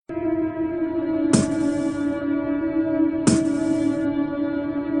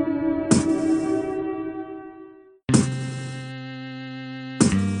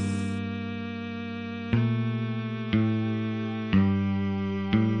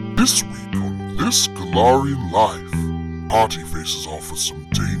This week on This Galarian Life, party faces off with some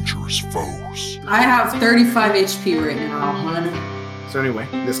dangerous foes. I have 35 HP right now, hun. So anyway,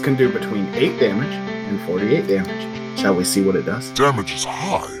 this can do between 8 damage and 48 damage. Shall we see what it does? Damage is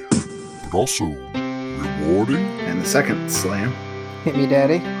high, but also rewarding. And the second slam. Hit me,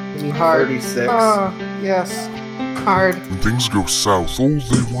 daddy. Hit me hard. 36. Oh, yes. Hard. When things go south, all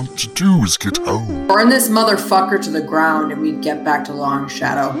they want to do is get home. Burn this motherfucker to the ground and we get back to Long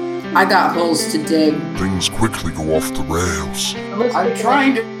Shadow. I got holes to dig. Things quickly go off the rails. I'm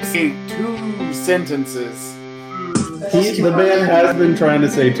trying to say 2 sentences. The man has been trying to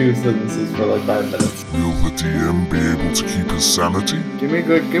say 2 sentences for like 5 minutes. Will the DM be able to keep his sanity? Give me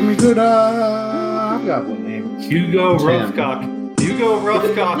good, hobgoblin name. Hugo Roughcock. Hugo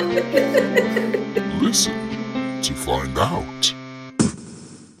Roughcock. Listen to find out.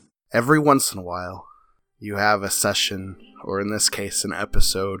 Every once in a while, you have a session, or in this case, an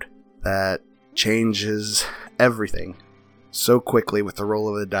episode, that changes everything. So quickly with the roll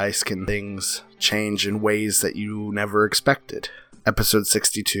of the dice can things change in ways that you never expected. Episode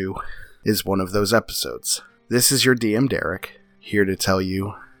 62 is one of those episodes. This is your DM, Derek, here to tell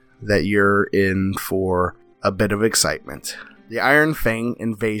you that you're in for a bit of excitement. The Iron Fang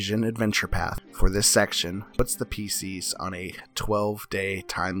Invasion Adventure Path for this section puts the PCs on a 12-day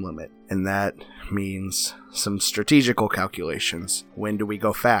time limit, and that means some strategical calculations. When do we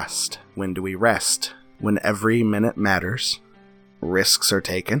go fast? When do we rest? When every minute matters, risks are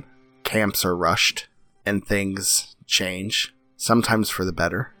taken, camps are rushed, and things change, sometimes for the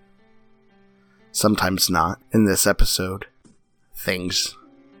better, sometimes not. In this episode, things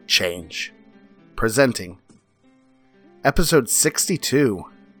change. Presenting Episode 62,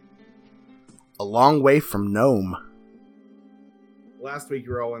 A Long Way from Nome. Last week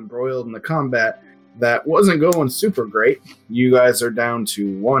you were all embroiled in the combat that wasn't going super great. You guys are down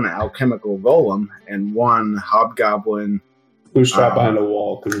to 1 alchemical golem and 1 hobgoblin. Who's trapped behind a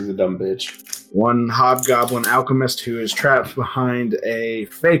wall because he's a dumb bitch. 1 hobgoblin alchemist who is trapped behind a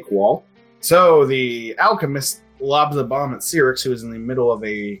fake wall. So the alchemist lobs a bomb at Cyrix, who is in the middle of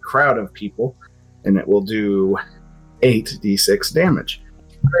a crowd of people, and it will do 8d6 damage.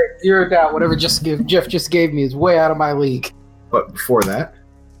 Great, zeroed out. Whatever Jeff just gave me is way out of my league. But before that,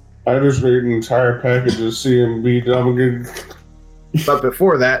 I just made an entire package of CMB dumb again. But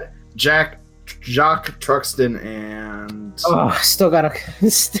before that, Jacques Truxton and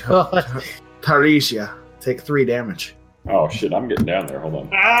Tarisha take 3 damage. Oh shit, I'm getting down there. Hold on.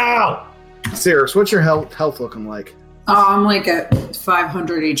 Ow! Cyrix, what's your health looking like? I'm like at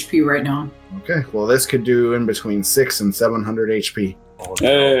 500 HP right now. Okay, well this could do in between 600 and 700 HP.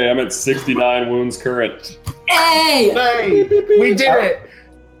 Hey, I'm at 69 wounds current. Hey! Hey, we did it!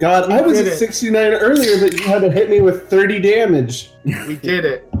 God, I was at 69 earlier, but you had to hit me with 30 damage. We did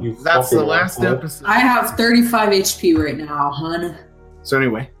it. You That's the fucking last asshole. episode. I have 35 HP right now, hun. So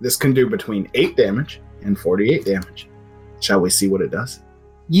anyway, this can do between 8 damage and 48 damage. Shall we see what it does?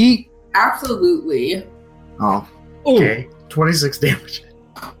 Yeet. Absolutely. Oh, okay. 26 damage.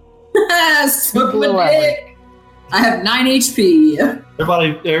 Suck my dick. I have 9 HP.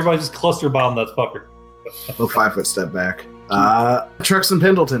 Everybody just cluster bomb that fucker. We'll 5 foot step back. Truxton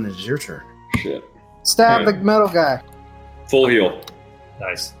Pendleton, it is your turn. Shit. Stab Yeah. the metal guy. Full heal.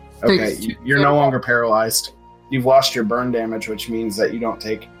 Nice. Okay, Takes 2 you're no longer paralyzed. You've lost your burn damage, which means that you don't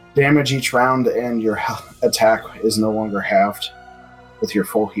take damage each round, and your attack is no longer halved with your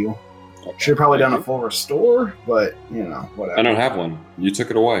full heal. Okay. Should have probably done a Thank full restore, but, you know, you. whatever. I don't have one. You took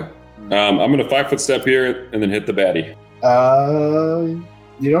it away. I'm going to 5 foot step here and then hit the baddie.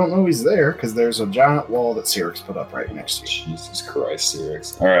 You don't know he's there, because there's a giant wall that Cyrix put up right next to you. Jesus Christ,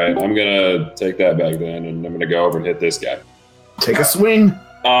 Cyrix. All right, I'm going to take that back then, and I'm going to go over and hit this guy. Take a swing.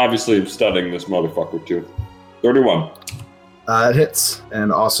 Obviously, I'm stunning this motherfucker, too. 31. It hits,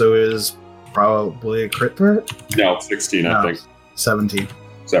 and also is probably a crit threat. No, 16, I No. think. 17.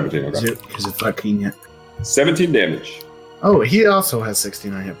 17, okay. Because it's not keen yet. 17 damage. Oh, he also has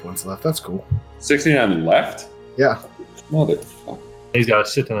 69 hit points left. That's cool. 69 left? Yeah. Motherfucker. He's got a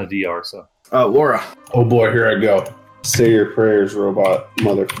shit ton of DR, so. Laura. Oh boy, here I go. Say your prayers, robot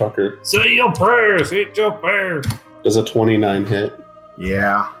motherfucker. Say your prayers, hit your prayers. Does a 29 hit?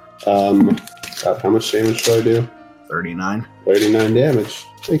 Yeah. God, how much damage do I do? 39. 39 damage.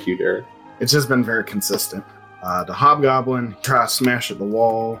 Thank you, Derek. It's just been very consistent. The Hobgoblin tries to smash at the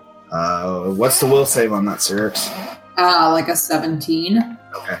wall. What's the will save on that, Cyrix? Like a 17.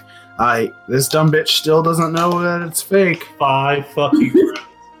 Okay. This dumb bitch still doesn't know that it's fake. 5 fucking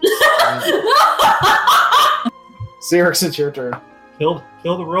Cyrix, it's your turn.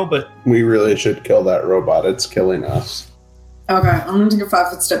 kill the robot. We really should kill that robot. It's killing us. Okay, I'm gonna take a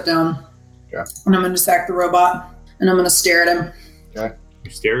 5-foot step down. Okay. And I'm gonna sack the robot. And I'm gonna stare at him. Okay.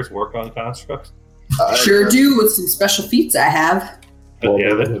 Your stairs work on constructs? Sure do with some special feats I have.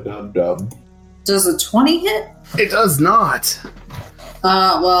 Dub. Does a 20 hit? It does not.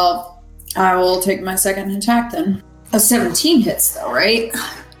 Well, I will take my second attack then. A 17 hits though, right?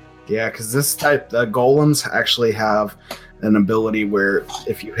 Yeah, because this type, the golems actually have an ability where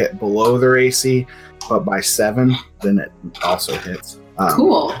if you hit below their AC, but by 7, then it also hits.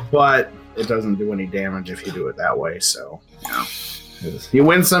 Cool. But it doesn't do any damage if you do it that way, so, you know. You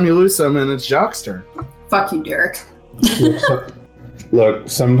win some, you lose some, and it's Jock's turn. Fuck you, Derek. Look,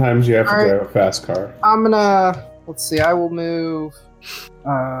 sometimes you have to All right. drive a fast car. I'm gonna. Let's see. I will move.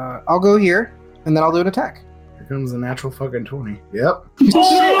 I'll go here, and then I'll do an attack. Here comes a natural fucking 20. Yep.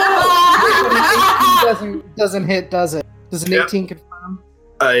 doesn't hit, does it? Does an Yep. 18 confirm?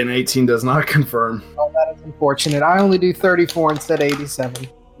 An 18 does not confirm. Oh, that is unfortunate. I only do 34 instead of 87.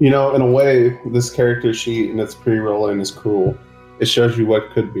 You know, in a way, this character sheet and its pre-rolling is cruel. It shows you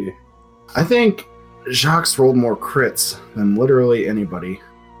what could be. I think Jacques rolled more crits than literally anybody.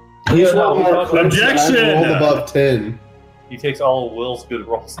 He's rolled more crits than Objection! I've rolled above 10. He takes all of Will's good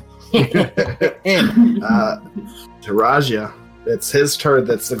rolls. Taraja, it's his turn.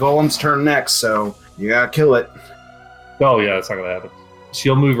 That's the golem's turn next, so you gotta kill it. Oh, yeah, that's not going to happen.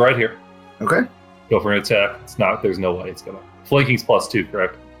 She'll move right here. Okay? Go for an attack. It's not. There's no way it's going to. Flanking's +2,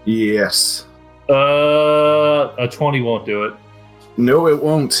 correct? Yes. A 20 won't do it. No, it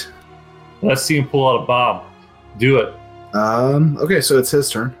won't. Let's see him pull out a bomb. Do it. Okay, so it's his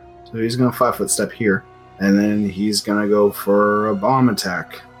turn. So he's gonna 5-foot step here. And then he's gonna go for a bomb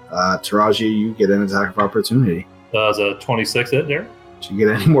attack. Taraji, you get an attack of opportunity. Does a 26 hit there? Did you get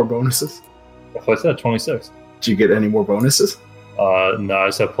any more bonuses? If I said 26. Did you get any more bonuses? No, I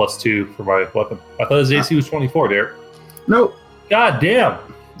just have +2 for my weapon. I thought his AC was 24, Derek. Nope. God damn.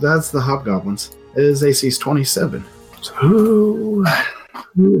 That's the hobgoblins. His AC's 27. So who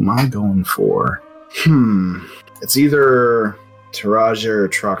am I going for? It's either Taraja or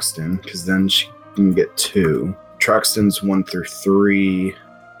Truxton, because then she can get 2. Truxton's 1 through 3.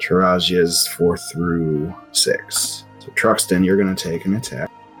 Taraja's 4 through 6. So Truxton, you're going to take an attack.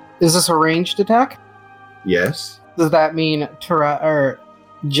 Is this a ranged attack? Yes. Does that mean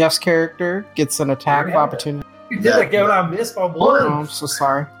Jeff's character gets an attack of opportunity? You did it again when I missed my Oh, I'm so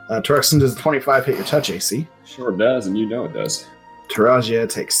sorry. Truxton does 25 hit your touch AC. Sure does, and you know it does. Taraja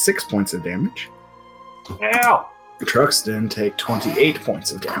takes 6 points of damage. Ow! Truxton take 28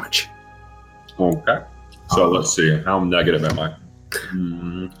 points of damage. Okay. So let's see. How negative am I?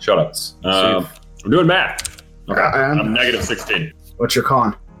 Shut up. I'm doing math. Okay. I'm negative 16. What's your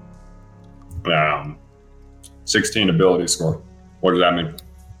con? 16 ability score. What does that mean?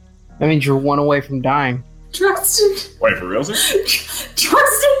 That means you're 1 away from dying. Truxton! Wait, for real? Truxton,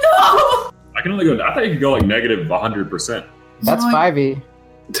 no! I can only go. I thought you could go like negative 100%. That's No, 5e.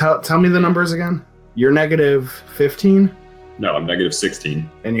 Tell me the numbers again. You're negative 15, No, I'm negative 16.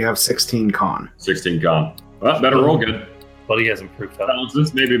 and you have 16 con. 16 con. Well, better roll good. But he has improved that.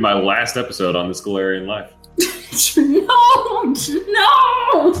 This may be my last episode on this Galarian life. No!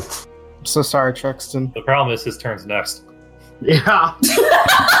 I'm so sorry, Truxton. The problem is his turn's next. Yeah.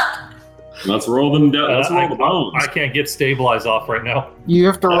 Let's roll them down. Let's roll the bones. I can't get stabilized off right now. You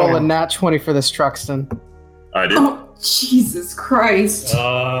have to roll Oh. a nat 20 for this, Truxton. I did. Oh, Jesus Christ. F's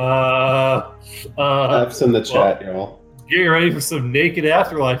in the chat, y'all. Get ready for some naked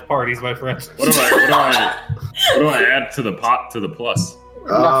afterlife parties, my friend. What do I add to the pot to the plus?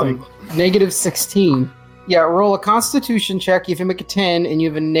 Nothing. Negative 16. Yeah, roll a constitution check. If you make a 10, and you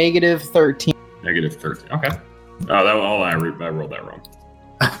have a negative 13. Negative 13. Okay. Oh, I rolled that wrong.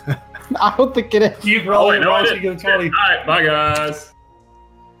 I don't think it is. Keep rolling. no, I Once did. you get 20. All right, bye guys.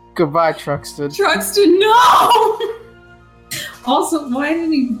 Goodbye, Truxton. Truxton, no! Also, why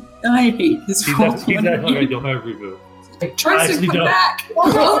did he... I hate his He's roll. acting like I don't have a reboot. Truxton, Actually, come no. back!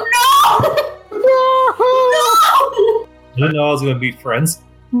 Oh, no! No! I didn't know I was going to be friends.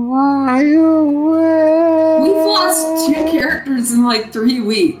 Fly away. We've lost 2 characters in like 3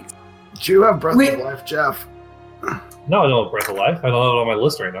 weeks. Do you have Breath Wait. of Life, Jeff? No, I don't have Breath of Life. I don't have it on my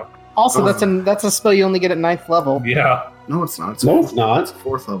list right now. Also, that's a spell you only get at 9th level. Yeah. No, it's not. No, it's not. It's a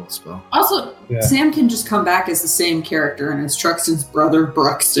 4th level spell. Also, Yeah. Sam can just come back as the same character, and it's Truxton's brother,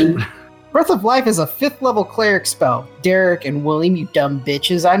 Bruxton. Breath of Life is a 5th level cleric spell. Derek and William, you dumb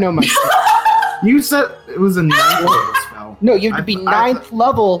bitches. I know my stuff. You said it was a 9th level spell. No, you have to be 9th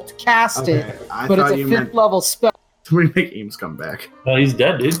level to cast it, I but it's thought a you 5th meant level spell. somebody make Ames come back. No, he's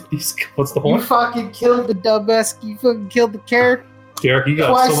dead, dude. What's the You point? fucking killed the dumbass. You fucking killed the character. Derek, you got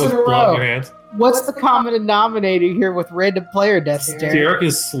Twice so in much a blood row. in your hands. What's the common denominator here with random player deaths, Derek? Derek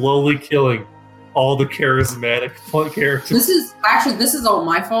is slowly killing all the charismatic characters. This is all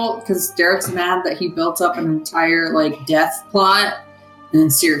my fault because Derek's mad that he built up an entire death plot, and then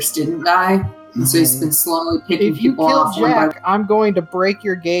Sirius didn't die, and so he's been slowly picking If you people kill off one by Jack, I'm going to break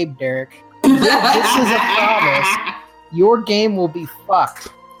your game, Derek. This is a promise. Your game will be fucked.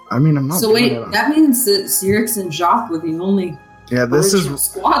 I mean, I'm not. So wait, that means that Sirix and Jacques were the only original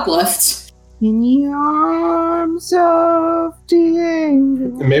squad left. In the arms of the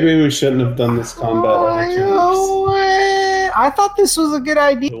angel. Maybe we shouldn't have done this combat every 2 weeks. I thought this was a good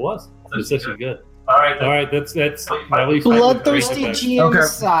idea. It was. It was actually good. All right. That's at least Bloodthirsty GM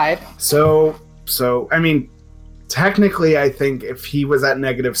side. So I mean, technically, I think if he was at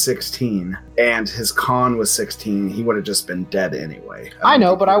 -16 and his con was 16, he would have just been dead anyway. I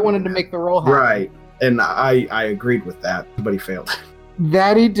know, but I wanted to make the roll happen. Right, and I agreed with that, but he failed.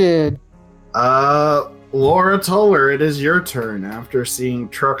 That he did. Laura Toller, it is your turn after seeing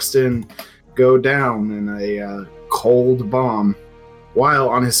Truxton go down in a cold bomb. While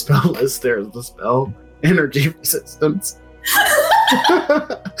on his spell list, there's the spell Energy Resistance.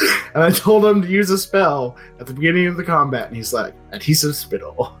 And I told him to use a spell at the beginning of the combat, and he's like, Adhesive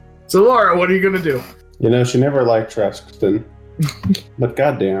Spittle. So, Laura, what are you going to do? You know, she never liked Truxton. But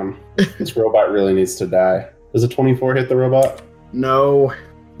goddamn, this robot really needs to die. Does a 24 hit the robot? No.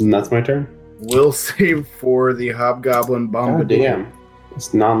 And that's my turn? Will save for the Hobgoblin Bomb. God damn.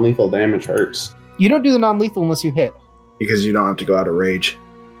 This non-lethal damage hurts. You don't do the non-lethal unless you hit. Because you don't have to go out of rage.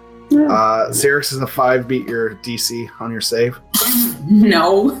 Xerix is a 5, beat your DC on your save.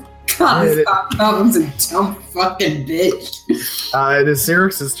 No. God, this Hobgoblin's a dumb fucking bitch. It is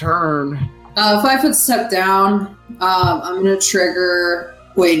Xerix's turn. 5 foot step down. I'm gonna trigger.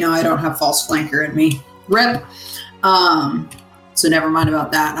 Wait, no, I don't have false flanker in me. Rip. So never mind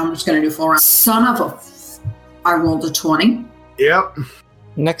about that. I'm just gonna do full round. Son of a. I rolled a 20. Yep.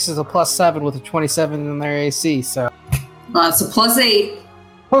 Next is a +7 with a 27 in their AC, so. It's a +8.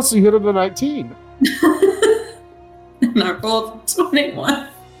 Plus you hit it a 19. And I rolled 21.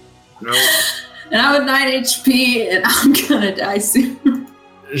 No. And I'm at 9 HP, and I'm gonna die soon.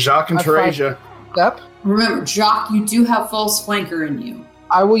 Jacques and Teresia. Yep. Remember, Jacques, you do have false flanker in you.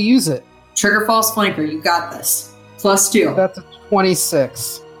 I will use it. Trigger false flanker, you got this. +2. That's a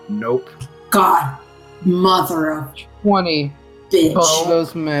 26. Nope. God, mother of 20. bitch. Both of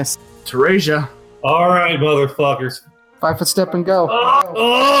those miss. Teresia. All right, motherfuckers. 5 foot step and go.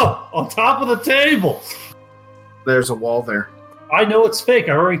 On top of the table. There's a wall there. I know it's fake.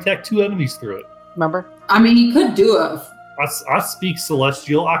 I already attacked 2 enemies through it. Remember? I mean, you could do it. I speak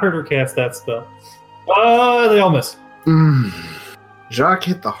Celestial. I heard her cast that spell. They all miss. Jacques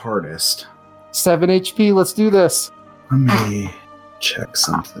hit the hardest. 7 HP. Let's do this. Let me check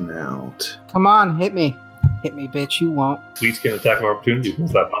something out. Come on, hit me. Hit me, bitch. You won't. Please get an attack of opportunity.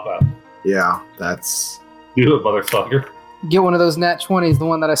 Once that pop out. Yeah, that's... Do it, motherfucker. Get one of those nat 20s, the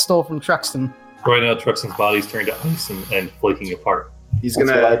one that I stole from Truxton. Right now, Truxton's body's turned to ice and flaking apart. He's That's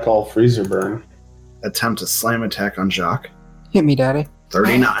gonna what I call freezer burn. attempt a slam attack on Jacques. Hit me, daddy.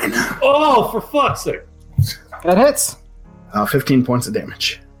 39. Oh, for fuck's sake. That hits. 15 points of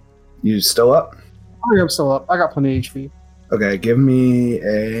damage. You still up? Oh, I'm still up. I got plenty of HP. Okay, give me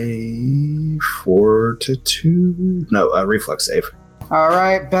a 4-2. No, a reflex save. All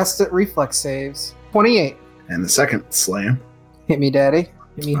right, best at reflex saves. 28. And the second slam. Hit me, daddy.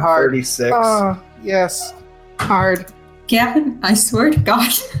 Hit me hard. 36. Oh, yes. Hard. Gavin, I swear to God.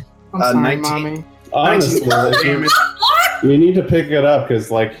 I'm sorry, 19. mommy. Honestly, damage. we need to pick it up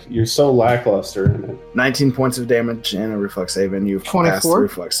because, you're so lackluster in it. 19 points of damage and a reflex save, and you've passed 24? the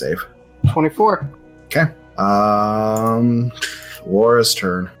reflex save. 24. Okay. Laura's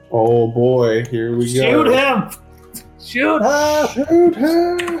turn. Oh boy, here we go. Shoot him! Shoot her! Shoot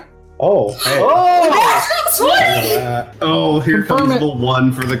her! Oh, hey. Here Confirm comes it. the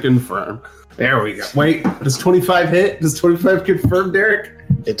 1 for the confirm. There we go. Wait, does 25 hit? Does 25 confirm, Derek?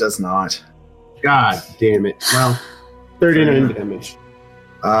 It does not. God damn it. Well, 39 damage.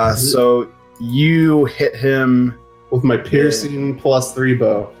 So you hit him With my piercing +3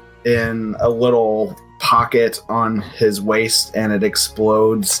 bow. in a little pocket on his waist, and it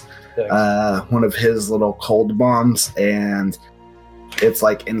explodes one of his little cold bombs, and it's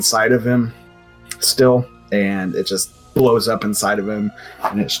inside of him still, and it just blows up inside of him,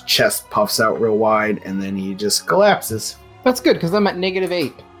 and his chest puffs out real wide, and then he just collapses. That's good, because I'm at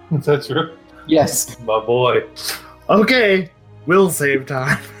 -8. Is that true? Yes. My boy. Okay, we'll save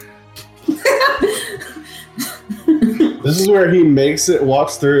time. This is where he makes it,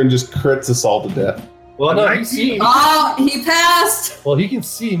 walks through, and just crits us all to death. Well, no, he see. Oh, he passed. Well, he can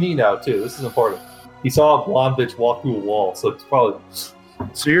see me now too. This is important. He saw a blonde bitch walk through a wall, so it's probably.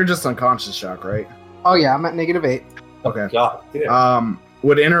 So you're just unconscious shock, right? Oh yeah, I'm at -8. Okay. God damn.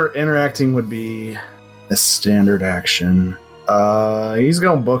 Would interacting would be a standard action. He's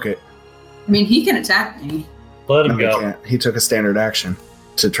gonna book it. I mean, he can attack me. Let him No, he go. can't. He took a standard action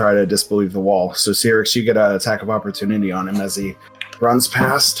to try to disbelieve the wall. So Cyrix, you get an attack of opportunity on him as he runs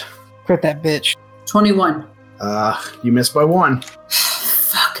past. Crit that bitch. 21. You missed by 1.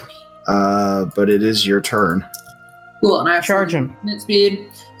 Fuck me. But it is your turn. Cool, and I have Charge him. movement speed.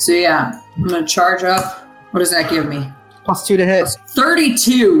 So yeah, I'm gonna charge up. What does that give me? +2 to hit.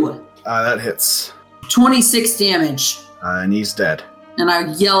 32. That hits. 26 damage. And he's dead. And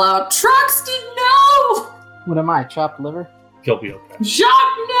I yell out, Truxton, no! What am I? Chopped liver? He'll be okay.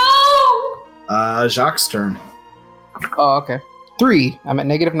 Jacques, no! Jacques' turn. Oh, okay. 3. I'm at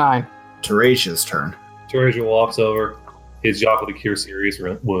 -9. Teresia's turn. Teresia walks over, hits Jacques with a cure serious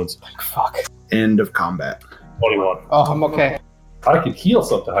wounds. Fuck. End of combat. 21. Oh, I'm okay. I can heal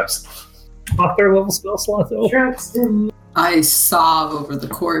sometimes. Not their level spell slot though. I sob over the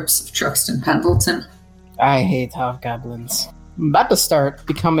corpse of Truxton Pendleton. I hate hobgoblins. I'm about to start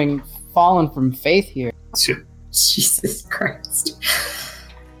becoming fallen from faith here. Shit. Jesus Christ.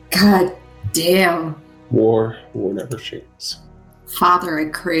 God damn. War never changes. Father, I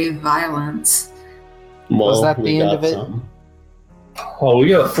crave violence. Was that we the end got of it? something. Oh, we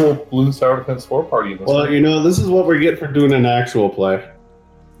got a full Blue Tower Defense 4 party in this Well, one. you know, this is what we get for doing an actual play.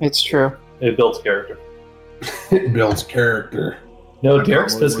 It's true. It builds character. It builds character. No,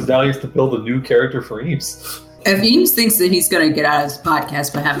 Derek's pissed because now he has to build a new character for Eames. If Eames thinks that he's going to get out of his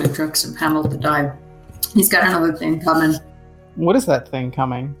podcast by having Truxton Pendleton die, he's got another thing coming. What is that thing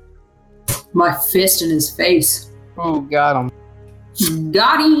coming? My fist in his face. Oh, got him.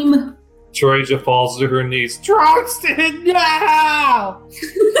 Got him! Teresia falls to her knees. Truxton, no!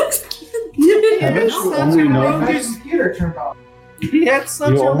 Haven't you only known him? computer turned off. He had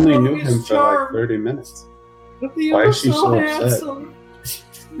such You only knew him for like 30 minutes. Why is she so upset?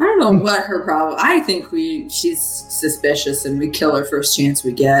 I don't know what her problem. I think she's suspicious and we kill her first chance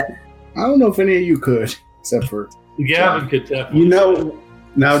we get. I don't know if any of you could, except for Gavin could definitely. You know,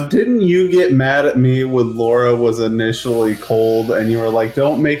 now didn't you get mad at me when Laura was initially cold and you were like,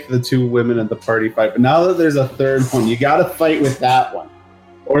 don't make the 2 women at the party fight, but now that there's a third one, you gotta fight with that one?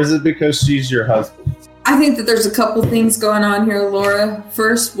 Or is it because she's your husband? I think that there's a couple things going on here, Laura.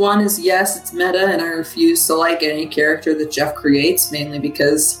 First one is, yes, it's meta, and I refuse to like any character that Jeff creates, mainly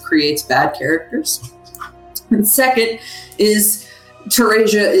because he creates bad characters. And second is,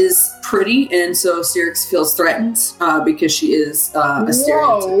 Teresia is pretty, and so Cyrix feels threatened because she is a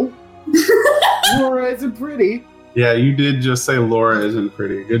stereotype. Laura isn't pretty. Yeah, you did just say Laura isn't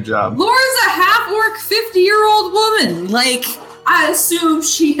pretty. Good job. Laura's a half-orc 50-year-old woman. Like, I assume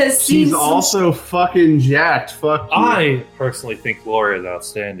she has seen She's also fucking jacked. Fuck you. I personally think Laura is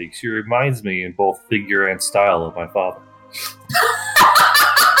outstanding. She reminds me in both figure and style of my father.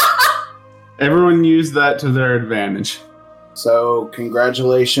 Everyone used that to their advantage. So,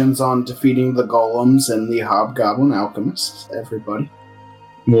 congratulations on defeating the golems and the hobgoblin alchemists, everybody.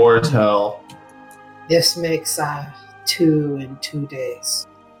 War is hell. This makes 2 in 2 days.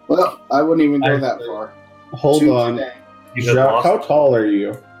 Well, I wouldn't even go that far. Hold 2 on. today. You have Jacques, lost. how tall are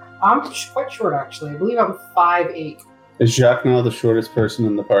you? I'm quite short, actually. I believe I'm 5'8". Is Jacques now the shortest person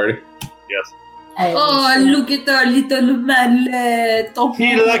in the party? Yes. Oh, look at our little mallet.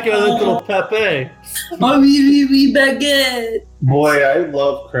 He like a little Pepe. Oh, wee baguette. Boy, I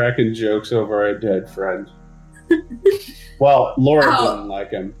love cracking jokes over our dead friend. Well, Laura Oh. didn't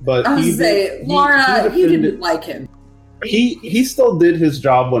like him, but I was he gonna say, did- Laura, he you defended- didn't like him. He still did his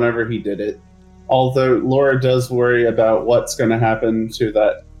job whenever he did it. Although Laura does worry about what's going to happen to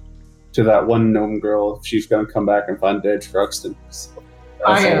that one gnome girl if she's going to come back and find dead Truxton. So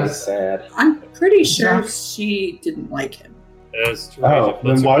that's always sad. I'm pretty sure she didn't like him. As Teresia Oh,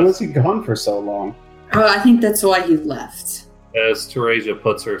 then why was he gone for so long? I think that's why he left. As Teresia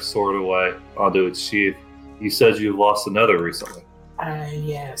puts her sword away onto its sheath, you said you lost another recently.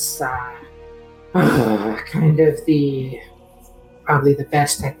 Yes. Kind of probably the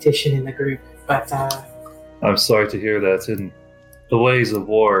best tactician in the group, but I'm sorry to hear that. In the ways of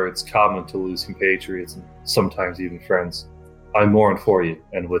war, it's common to lose compatriots and sometimes even friends. I mourn for you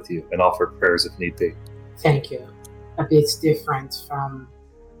and with you and offer prayers if need be. thank you. A bit different from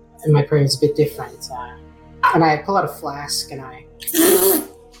my prayer is a bit different. And I pull out a flask and I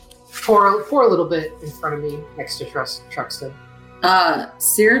pour a little bit in front of me next to Truxton.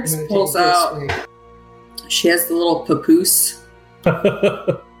 Cyrix I'm gonna pulls take a big out. swig. She has the little papoose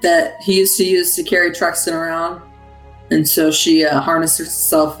that he used to use to carry Truxton around. And so she harnesses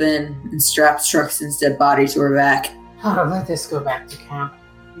herself in and straps Truxton's dead body to her back. Oh, let this go back to camp.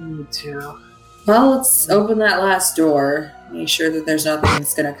 Me too. Well, let's open that last door. Make sure that there's nothing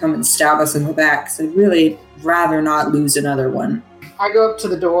that's going to come and stab us in the back. So I'd really rather not lose another one. I go up to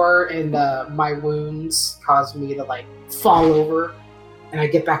the door, and my wounds cause me to, like, fall over. And I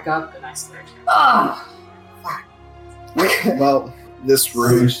get back up, and I start, Well, this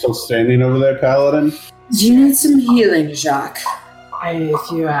Are you room. still standing over there, Paladin? Do you need some healing, Jacques?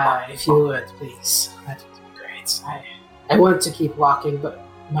 If you would, please. That would be great. I want to keep walking, but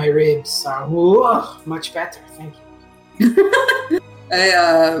my ribs are much better. Thank you.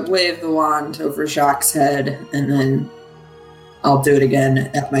 I wave the wand over Jacques' head, and then I'll do it again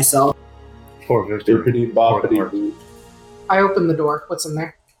at myself. For victory. Bippity boppity boo. I open the door. What's in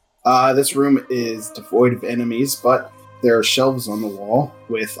there? This room is devoid of enemies, but there are shelves on the wall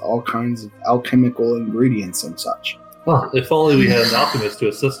with all kinds of alchemical ingredients and such. Well, if only we had an alchemist to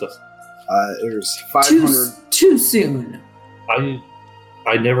assist us. There's 500. Too soon.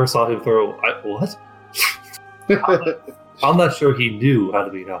 I never saw him throw. What? I'm not sure he knew how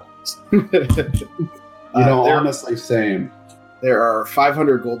to be an alchemist. Honestly, same. There are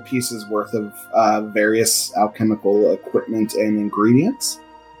 500 gold pieces worth of various alchemical equipment and ingredients.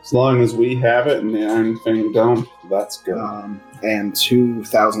 As long as we have it and the Iron Fang don't, that's good. And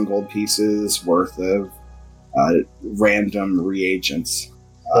 2,000 gold pieces worth of random reagents.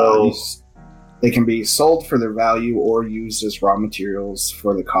 They can be sold for their value or used as raw materials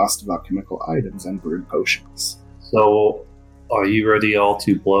for the cost of alchemical items and brewed potions. So, are you ready all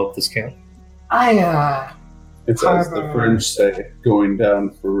to blow up this camp? It's as the French say, going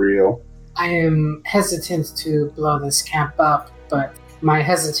down for real. I am hesitant to blow this camp up, but my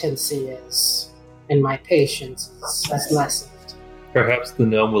hesitancy is, and my patience is lessened. Perhaps the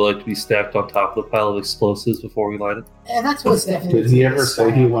gnome would like to be stacked on top of the pile of explosives before we light it? Yeah, that's what's definitely. Did he ever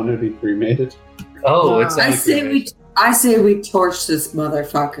say he wanted to be cremated? Oh, it's I say we torch this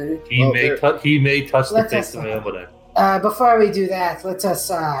motherfucker. He may touch the Let face us- of Ammodite. Before we do that, let us,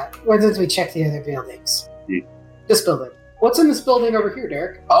 why don't we check the other buildings? Yeah. This building. What's in this building over here,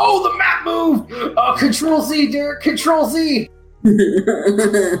 Derek? Oh, the map move! Control Z, Derek, Control Z!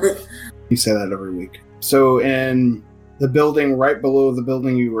 You say that every week. So in the building right below the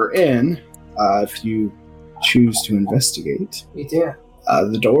building you were in, if you choose to investigate, We do.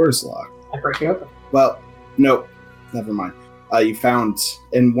 the door is locked. I break it open. Well, nope. Never mind. You found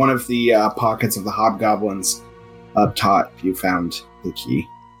in one of the pockets of the hobgoblins up top, you found the key.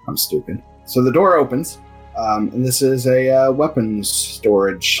 I'm stupid. So the door opens, and this is a weapons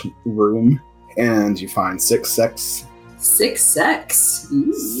storage room, and you find 6 sets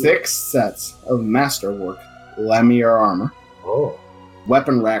of masterwork Lamier armor. Oh.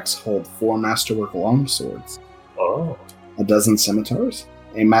 Weapon racks hold 4 masterwork longswords, Oh. a dozen scimitars,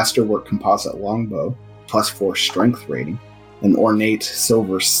 a masterwork composite longbow, +4 strength rating, an ornate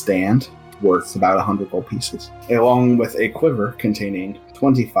silver stand worth about 100 gold pieces, along with a quiver containing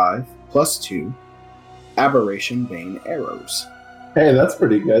 25 +2 aberration bane arrows. Hey, that's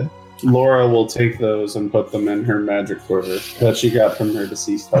pretty good. Laura will take those and put them in her magic quiver that she got from her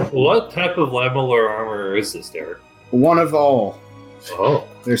deceased husband. What type of lamellar armor is this, Derek? One of all. Oh,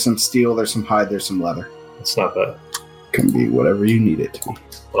 There's some steel, there's some hide, there's some leather. it's not bad. Can be whatever you need it to be.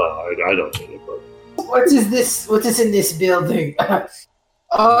 Well, I don't need it, but What is this? What is in this building?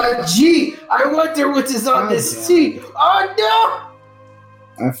 Gee, I wonder what is on this seat. Oh,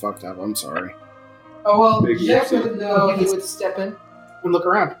 no! I fucked up, I'm sorry. Oh, well, Big Jeff yes. would know. He would step in and look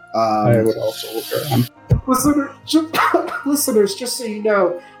around. I would also look around. Listeners, just so you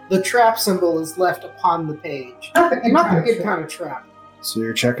know, the trap symbol is left upon the page. And not the good kind of trap. So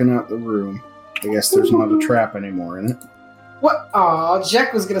you're checking out the room. I guess there's not a trap anymore in it. What? Aw,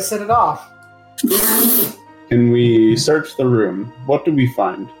 Jack was gonna set it off. Can we search the room? What do we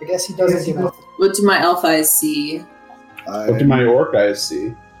find? I guess he doesn't give up. What do my elf eyes see? What do my orc eyes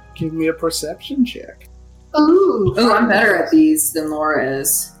see? Give me a perception check. Ooh, Oh, I'm better at these than Laura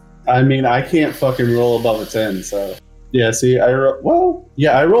is. I mean, I can't fucking roll above a 10, so... Yeah, see, I rolled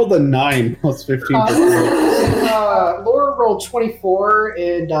a 9 plus 15%. Laura rolled 24,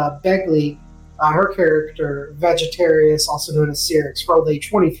 and Begley, her character, Vegetarius, also known as Cyrix, rolled a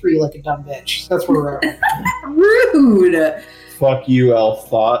 23 like a dumb bitch. That's where we're at. Rude! Fuck you, elf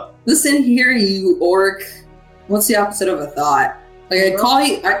thought. Listen here, you orc. What's the opposite of a thought? Like, I'd call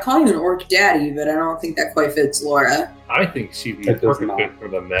you an orc daddy, but I don't think that quite fits Laura. I think she'd be It does perfect not. fit for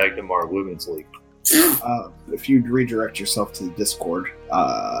the Magnamar Women's League. If you'd redirect yourself to the Discord,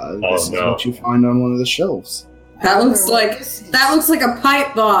 this is no. what you find on one of the shelves. That looks like a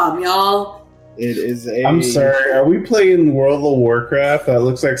pipe bomb, y'all. It is a. I'm sorry. Are we playing World of Warcraft? That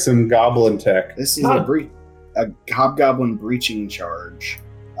looks like some goblin tech. This is a hobgoblin breaching charge.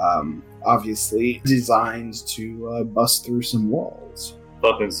 Obviously designed to bust through some walls.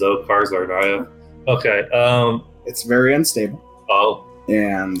 Fucking Zokar Zarnaya. Okay. It's very unstable. Oh.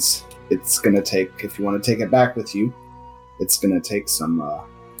 And it's gonna take, if you want to take it back with you, it's gonna take some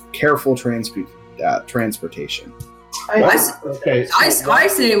careful transportation. I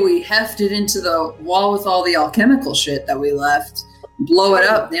say we heft it into the wall with all the alchemical shit that we left. Blow it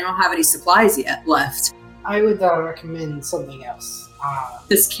up. They don't have any supplies yet left. I would recommend something else.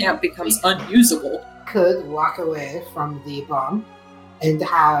 This camp becomes unusable. Could walk away from the bomb and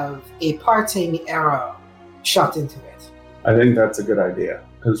have a parting arrow shot into it. I think that's a good idea.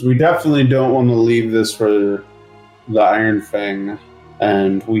 Because we definitely don't want to leave this for the Iron Fang.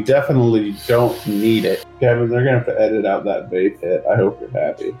 And we definitely don't need it. Kevin, they're going to have to edit out that bait hit. I hope you're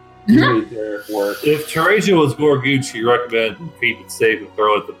happy. You made Derek work. If Teresia was Gorguchi, recommend keep it safe and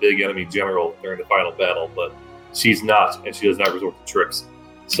throw it at the big enemy general during the final battle, but she's not, and she does not resort to tricks.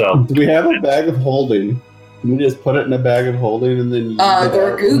 So, do we have a bag of holding? Can we just put it in a bag of holding and then...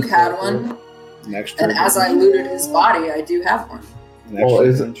 Gorgoog had one. And as I looted his body, I do have one. An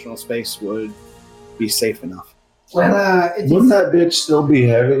extra dimensional space would be safe enough. Well, wouldn't that bitch still be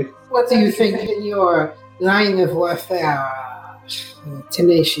heavy? What do you think in your line of warfare,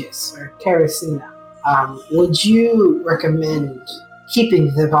 Tenacious or Terracina? Would you recommend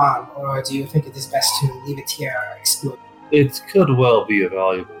keeping the bomb, or do you think it is best to leave it here or explode? It could well be a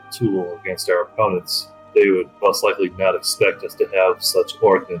valuable tool against our opponents. They would most likely not expect us to have such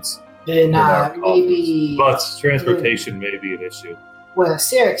ordnance. Then maybe... But transportation may be an issue. Well,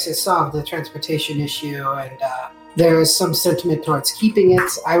 Cyrix has solved the transportation issue, and there is some sentiment towards keeping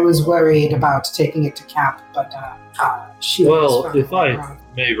it. I was worried about taking it to camp, but she... Well, if I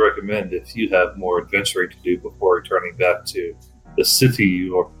may recommend, if you have more adventuring to do before returning back to the city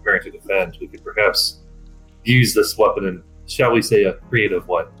you are preparing to defend, we could perhaps use this weapon in, shall we say, a creative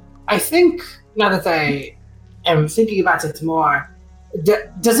way. I think, now that I am thinking about it more,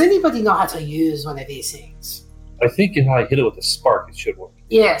 does anybody know how to use one of these things? I think if I hit it with a spark, it should work.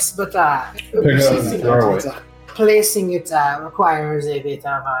 Yes, but placing it requires a bit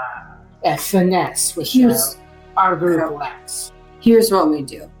of a finesse, which our group lacks. Here's what we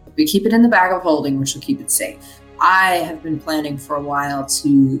do. We keep it in the bag of holding, which will keep it safe. I have been planning for a while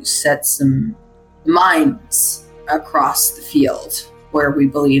to set some mines across the field where we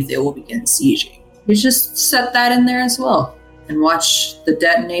believe they will begin sieging. We just set that in there as well and watch the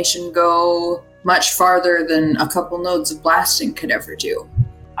detonation go much farther than a couple nodes of blasting could ever do.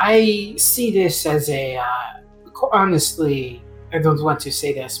 I see this as a, honestly, I don't want to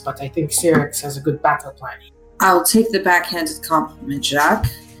say this, but I think Cyrix has a good battle plan. I'll take the backhanded compliment,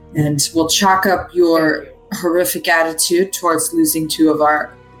 Jacques, and we'll chalk up your horrific attitude towards losing two of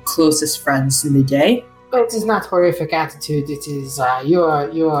our closest friends in the day. But it is not horrific attitude, it is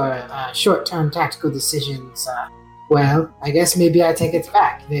your short-term tactical decisions. Well, I guess maybe I take it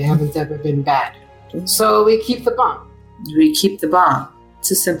back. They haven't ever been bad. So we keep the bomb. We keep the bomb.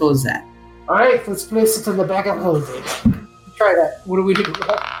 It's as simple as that. Alright, let's place it in the bag of holding. Try that. What do we do?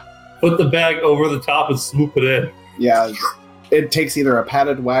 Put the bag over the top and swoop it in. Yeah, it takes either a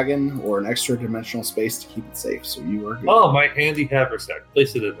padded wagon or an extra dimensional space to keep it safe, so you are good. Oh, my handy haversack.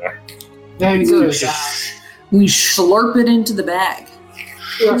 Place it in there. Very good. We slurp it into the bag.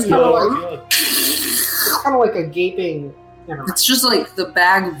 Yeah, it's kind of like a gaping... It's just like the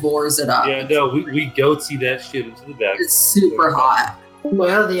bag vores it up. Yeah, no, we goatsy that shit into the bag. It's super hot.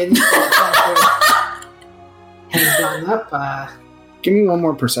 Well, the initial has gone up. Give me one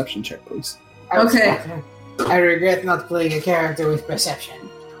more perception check, please. Okay. I regret not playing a character with perception.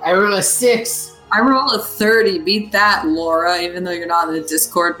 I roll a 6. I roll a 30. Beat that, Laura, even though you're not in the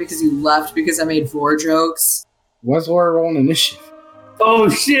Discord because you left because I made vor jokes. Was Laura rolling initiative? Oh,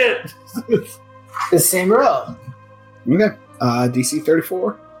 shit! The same roll. Okay. DC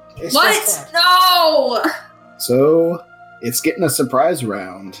 34. What? No! So, it's getting a surprise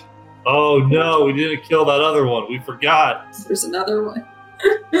round. Oh, no, we didn't kill that other one. We forgot. There's another one.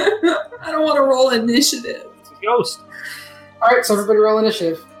 I don't want to roll initiative. It's a ghost. Alright, so everybody roll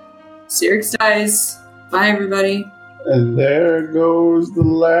initiative. Cyrix dies. Bye, everybody. And there goes the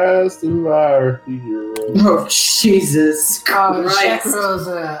last of our heroes. Oh, Jesus Christ. Jack rolls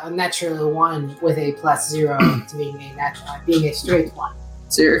a natural 1 with a +0 to being a straight 1.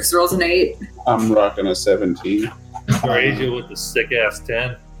 Cyrix rolls an 8. I'm rocking a 17. Courageous with the sick-ass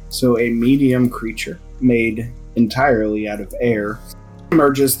 10. So a medium creature, made entirely out of air,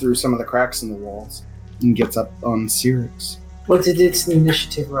 emerges through some of the cracks in the walls and gets up on Cyrix. What's its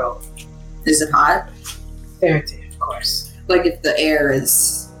initiative roll? Is it hot? Verity, of course. Like if the air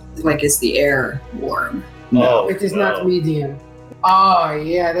is is the air warm? Oh, It is no. not medium. Oh,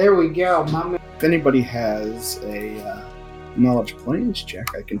 yeah, there we go. My man. If anybody has a knowledge planes check,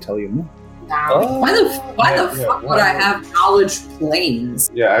 I can tell you more. Oh. Why the Yeah, fuck would why I not? have knowledge planes?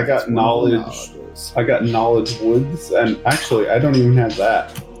 Yeah, I got knowledge. Knowledges. I got knowledge woods, and actually, I don't even have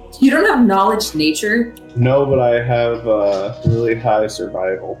that. You don't have knowledge nature? No, but I have really high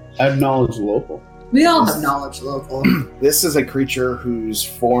survival. I have knowledge local. We all have knowledge local. This is a creature whose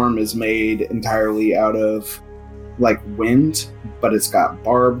form is made entirely out of wind, but it's got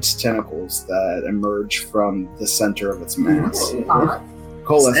barbed tentacles that emerge from the center of its mass.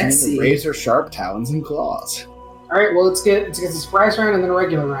 Coalescing Sexy. with razor sharp talons and claws. All right, well, let's get a surprise round and then a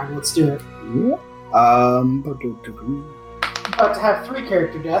regular round. Let's do it. About to have 3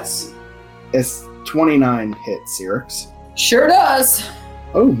 character deaths. It's 29 hits, Cyrix. Sure does.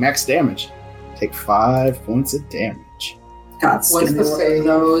 Oh, max damage. Take 5 points of damage. God's What's gonna the be one save? of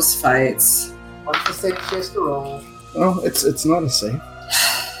those fights. What's the safest to roll? Oh, it's not a save.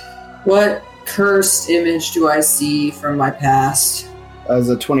 What cursed image do I see from my past? As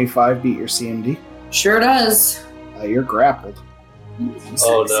a 25 beat your CMD, Sure does. you're grappled. Oh,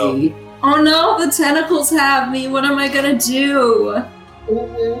 no. Sexy. Oh no, the tentacles have me. What am I gonna do?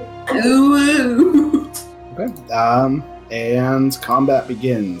 Ooh. Okay. And combat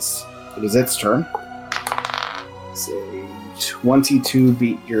begins. It is its turn. Say 22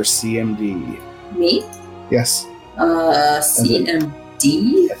 beat your CMD. Me? Yes. CMD?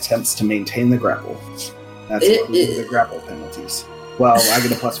 Attempts to maintain the grapple. That's It- including it- the grapple penalties. Well, I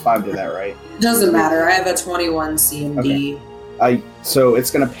get a +5 to that, right? Doesn't matter. I have a 21 CMD. So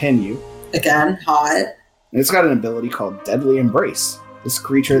it's going to pin you. Again, hot. And it's got an ability called Deadly Embrace. This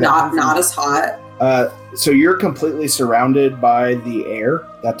creature that Not as hot. so you're completely surrounded by the air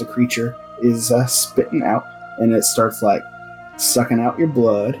that the creature is spitting out, and it starts sucking out your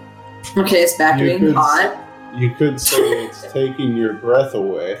blood. Okay, it's back to You being could- hot. You could say it's taking your breath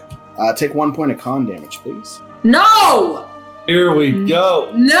away. Take 1 point of con damage, please. No! Here we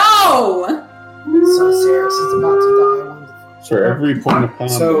go. No! So Cyrix is about to die. Wonderful. For every point of con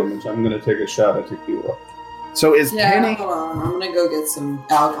So- damage, I'm going to take a shot at tequila. So is Yeah, pinning hold on. I'm gonna go get some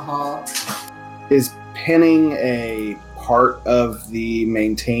alcohol. a part of the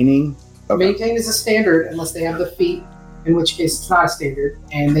maintaining? Okay. Maintain is a standard unless they have the feat, in which case it's not a standard,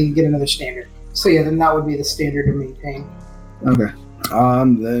 and they get another standard. So yeah, then that would be the standard to maintain. Okay.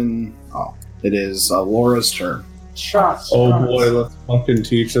 Then it is Laura's turn. Shots. Oh shots. boy, let's fucking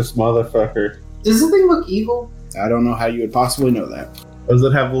teach this motherfucker. Does the thing look evil? I don't know how you would possibly know that. Does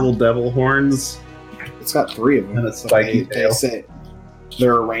it have little devil horns? It's got 3 of them. And a spiky tail.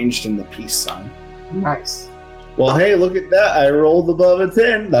 They're arranged in the peace sign. Nice. Well, hey, look at that. I rolled above a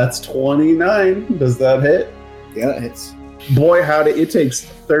 10. That's 29. Does that hit? Yeah, it hits. Boy, howdy. It takes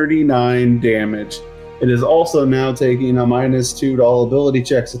 39 damage. It is also now taking a -2 to all ability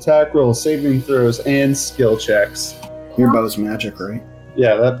checks, attack rolls, saving throws, and skill checks. Your bow's magic, right?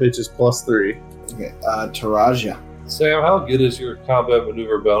 Yeah, that bitch is +3. Okay. Taraja. Sam, how good is your combat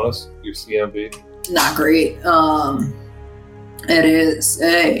maneuver bonus, your CMB? Not great. It is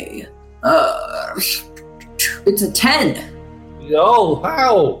a it's a 10. Yo,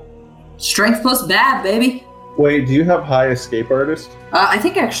 how? Strength plus bad, baby. Wait, do you have high escape artist? I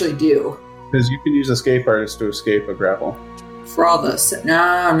think I actually do. Because you can use escape artist to escape a grapple. For all this.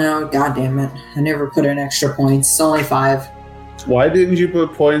 No, god damn it. I never put in extra points. It's only 5. Why didn't you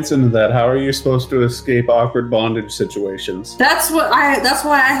put points into that? How are you supposed to escape awkward bondage situations? That's why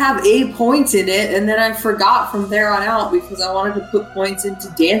I have 8 points in it, and then I forgot from there on out because I wanted to put points into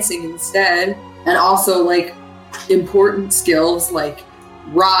dancing instead. And also important skills like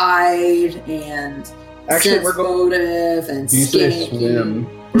ride and Actually, we're going. motive and You say skanking. swim.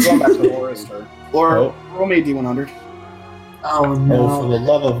 We're going back to Laura's turn. Laura, Oh. roll me a D100. Oh Oh, for no. the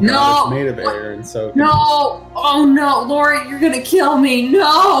love of No. God, it's made of air, and so... No! Oh no, Laura, you're gonna kill me.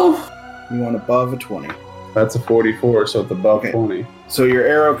 No! You want above a 20. That's a 44, so it's above Okay. 20. So your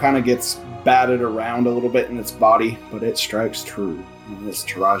arrow kind of gets batted around a little bit in its body, but it strikes true. And it's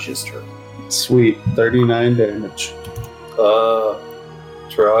Taraja's turn. Sweet, 39 damage.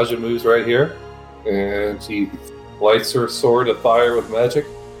 Taraja moves right here, and she lights her sword afire with magic.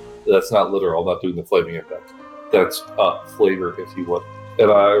 That's not literal. I'm not doing the flaming effect. That's flavor, if you would.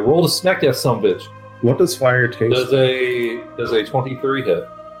 And I rolled a smack that some bitch. What does fire taste Does a 23 hit?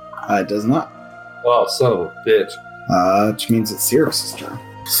 It does not. Oh, son of a bitch. Which means it's Cyrus's turn.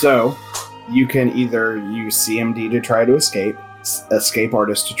 So you can either use CMD to try to escape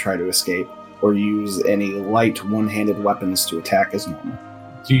artist to try to escape, or use any light one-handed weapons to attack as normal.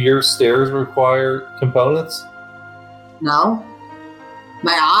 Do your stairs require components? No.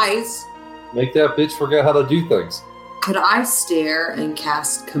 My eyes. Make that bitch forget how to do things. Could I stare and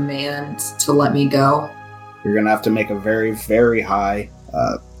cast command to let me go? You're going to have to make a very, very high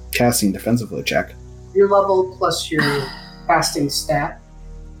casting defensively check. Your level plus your casting stat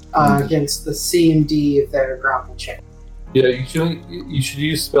against the CMD of their grapple check. Yeah, you should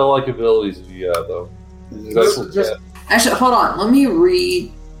use spell-like abilities if you have them. That's what Actually, hold on. Let me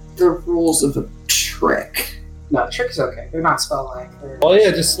read the rules of a trick. No, trick is okay. They're not spell-like. Oh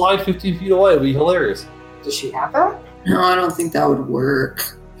yeah, just slide 15 feet away. It'd be hilarious. Does she have that? No, I don't think that would work.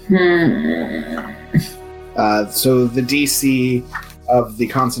 So the DC of the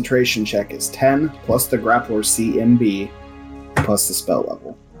concentration check is 10 plus the grappler's CMB plus the spell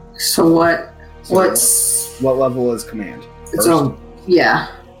level. So what? What level is command? So yeah.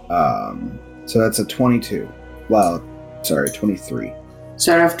 So that's a 22. Well, sorry, 23.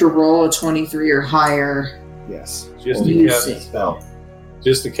 So I'd have to roll a 23 or higher. Yes. Just You to cast see. it. Spell.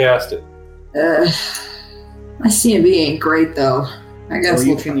 Just to cast it. My CMB ain't great though. I guess Or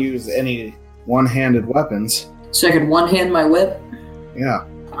you can use any one-handed weapons. So I could one-hand my whip. Yeah.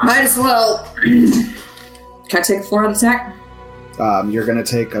 Might as well. Can I take a 4-hand attack? You're going to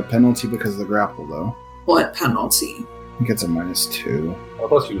take a penalty because of the grapple, though. What penalty? I think it's a -2. I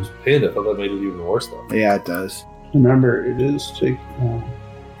thought she was pinned. I thought that made it even worse though. Yeah, it does. Remember, it is taking.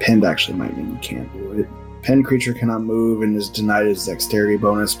 Pinned actually might mean you can't do it. Pinned creature cannot move and is denied its dexterity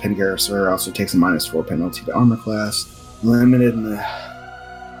bonus. Pinned character also takes a -4 penalty to armor class. Limited in the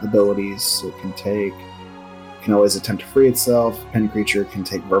abilities it can take. It can always attempt to free itself. Pinned creature can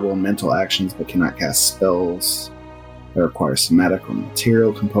take verbal and mental actions but cannot cast spells that require somatic or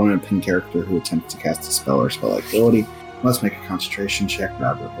material component. Pinned character who attempts to cast a spell or spell-like ability must make a concentration check.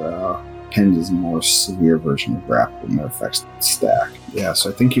 Blah, blah, blah. Pinned is a more severe version of grapple and their effects stack. Yeah, so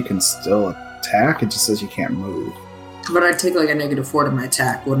I think you can still attack. It just says you can't move. But I'd take like a -4 to my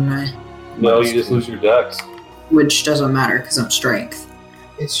attack, wouldn't I? No, you just lose your dex. Which doesn't matter because I'm strength.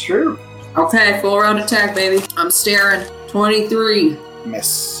 It's true. Okay, full round attack, baby. I'm staring. 23.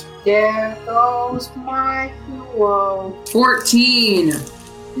 Miss. There goes my hero. 14.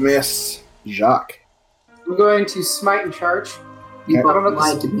 Miss. Jacques. I'm going to smite and charge. You Okay. I don't know both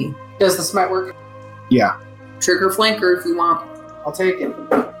if lied to me. Does the smite work? Yeah. Trigger flanker if you want. I'll take it.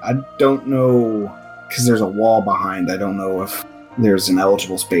 I don't know, because there's a wall behind. I don't know if there's an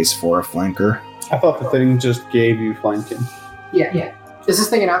eligible space for a flanker. I thought the thing just gave you flanking. Yeah. Is this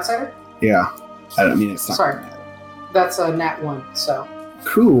thing an outsider? Yeah. I don't mean it's not. Sorry. That's a nat 1, so.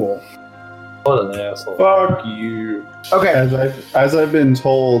 Cool. What an asshole. Fuck you. Okay. As I've been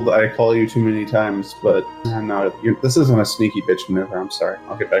told, I call you too many times, but I'm not. This isn't a sneaky bitch maneuver. I'm sorry.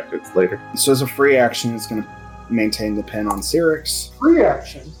 I'll get back to it later. So as a free action, it's going to maintain the pin on Cyrix. Free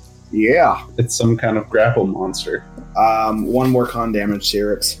action. Yeah. It's some kind of grapple monster. 1 more con damage,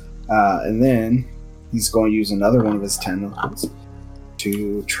 Cyrix. And then he's going to use another one of his tentacles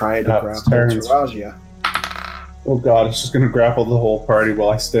to try to grapple turns. Taragia. Oh god, it's just gonna grapple the whole party while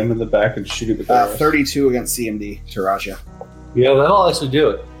I stand in the back and shoot the guys. 32 against CMD, Taraja. Yeah, that'll actually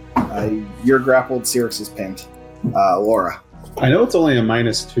do it. You're grappled, Cyrix is pinned. Laura. I know it's only a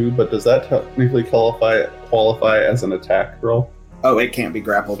 -2, but does that technically qualify as an attack roll? Oh, it can't be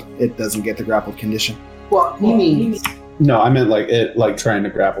grappled. It doesn't get the grappled condition. Well, he means. No, I meant like trying to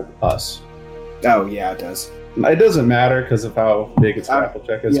grapple us. Oh, yeah, it does. It doesn't matter because of how big its grapple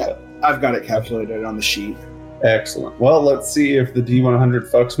check is. yeah. But I've got it calculated on the sheet. excellent. Well, let's see if the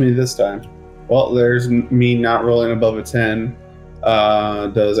D100 fucks me this time. Well, there's me not rolling above a 10.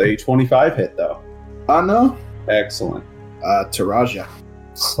 Does a 25 hit, though? No. Excellent. Taraja.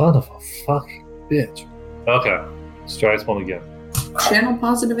 Son of a fucking bitch. Okay, let's try this one again. Channel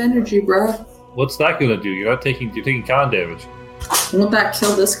positive energy, bro. What's that gonna do? You're taking con damage. Won't that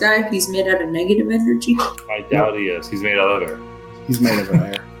kill this guy if he's made out of negative energy? I doubt he is. He's made out of air, He's made of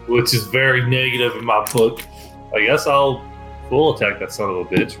air. which is very negative in my book. I guess I'll full attack that son of a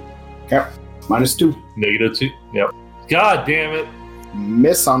bitch. Okay. -2. -2. Yep. God damn it.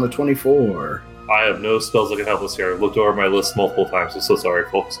 Miss on the 24. I have no spells that can help us here. I've looked over my list multiple times. I'm so sorry,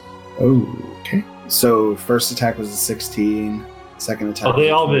 folks. Okay. So first attack was a 16. Second attack. Oh, they was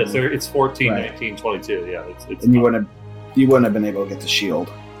a all 20. miss. It's 14, Right. 19, 22. Yeah, it's And you wouldn't have been able to get the shield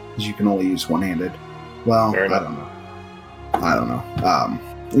because you can only use one-handed. Well, Fair I enough. don't know.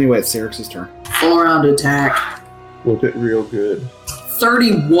 Anyway, it's Cyrix's turn. Full round attack. Whip it real good.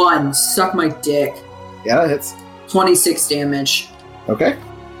 31. Suck my dick. Yeah, that hits. 26 damage. Okay.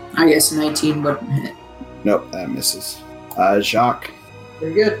 I guess 19 wouldn't hit. Nope, that misses. Jacques.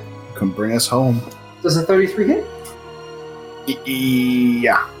 Very good. Come bring us home. Does a 33 hit?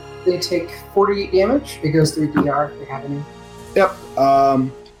 Yeah. They take 48 damage. It goes through DR if they have any. Yep.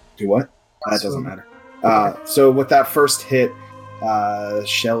 Do what? That doesn't matter. So with that first hit,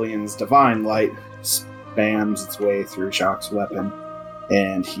 Shellian's Divine Light spams its way through Shock's weapon,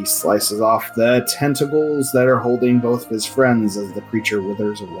 and he slices off the tentacles that are holding both of his friends as the creature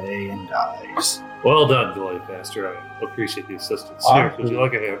withers away and dies. Well done, Delayed Master. I appreciate the assistance. Sirix, would you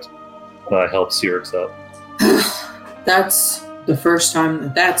like a hand? I help Sirix up. That's the first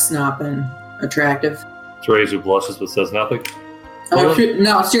time that's not been attractive. Teresia blushes but says nothing.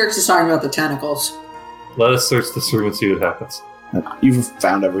 No, Sirix is talking about the tentacles. Let us search this room and see what happens. You've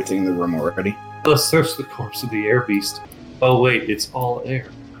found everything in the room already. Let us search the corpse of the air beast. Oh wait, it's all air.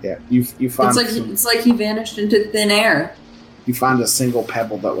 Yeah, you found. It's like he vanished into thin air. You find a single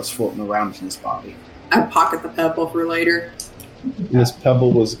pebble that was floating around in his body. I pocket the pebble for later. This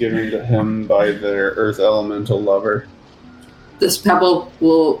pebble was given to him by their earth elemental lover. This pebble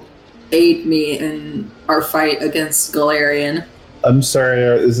will aid me in our fight against Galarian. I'm sorry,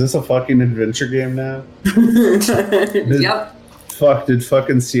 is this a fucking adventure game now? Yep. Did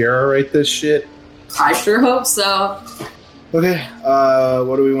fucking Sierra write this shit? I sure hope so. Okay,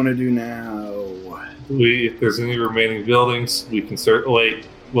 what do we want to do now? If there's any remaining buildings, we can certainly...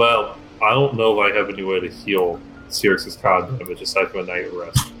 Well, I don't know if I have any way to heal Sirix's con damage aside from a night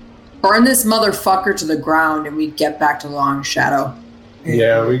rest. Burn this motherfucker to the ground and we get back to Long Shadow.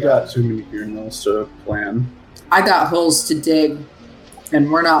 Yeah, we got too many funerals to plan. I got holes to dig,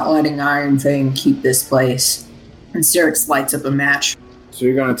 and we're not letting Iron Fang keep this place. And Sirix lights up a match. So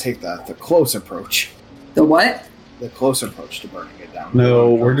you're going to take the close approach. The what? The close approach to burning it down.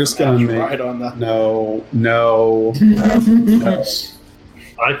 No, we're just going to make... Right on the... No.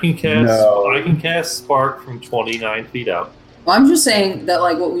 I can cast Spark from 29 feet out. Well, I'm just saying that,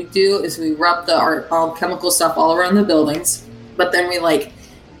 like, what we do is we rub our alchemical stuff all around the buildings, but then we, like,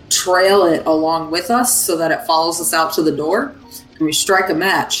 trail it along with us so that it follows us out to the door, and we strike a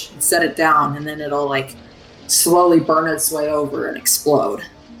match and set it down, and then it'll, like, slowly burn its way over and explode.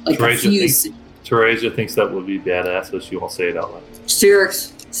 Like a fuse. Teresia thinks that would be badass, but she won't say it out loud.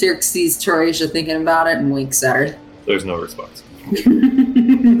 Sirix sees Teresia thinking about it and winks at her. There's no response.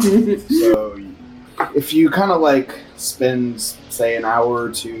 So, if you kind of like spend, say, an hour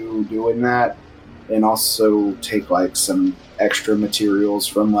or two doing that, and also take like some extra materials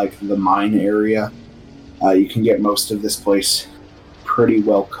from like the mine area, you can get most of this place pretty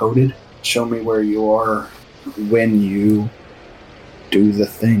well coated. Show me where you are when you do the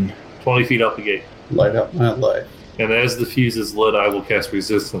thing. 20 feet out the gate. Light up my life. And as the fuse is lit, I will cast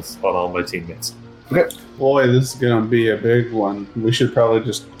resistance on all my teammates. Okay. Boy, this is gonna be a big one. We should probably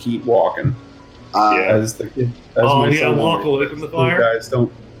just keep walking. As walk away from the fire.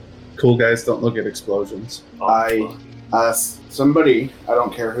 Cool guys don't look at explosions. Somebody, I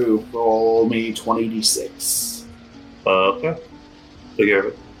don't care who, roll me 20d6. Okay. Take care of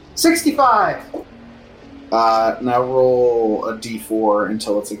it. 65. Now roll a d4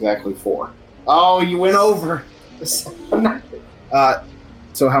 until it's exactly 4. Oh, you went over. So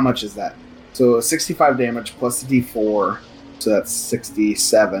how much is that? So 65 damage plus a d4, so that's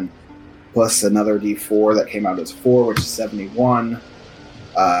 67, plus another d4 that came out as 4, which is 71.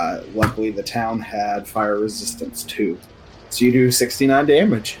 Luckily, the town had fire resistance too. So you do 69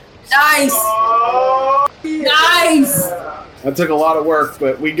 damage. Nice! Nice! That took a lot of work,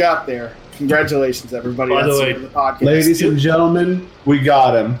 but we got there. Congratulations, everybody. By the way, the podcast. Ladies and gentlemen, we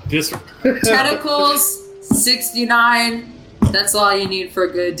got him. Tentacles, 69. That's all you need for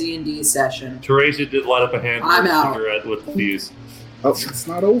a good D&D session. Teresia did light up a hand I'm out. cigarette with the fuse. Oh, it's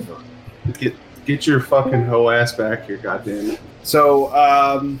not over. Get your fucking hoe ass back here, goddammit. So,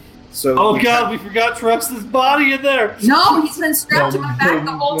 Oh god, we forgot Truxton's body in there! No, he's been strapped to my back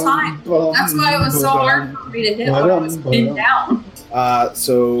the whole time. That's why it was so hard for me to hit when I was pinned down.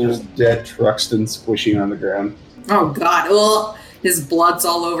 Just dead Truxton squishing on the ground. Oh god, ugh. His blood's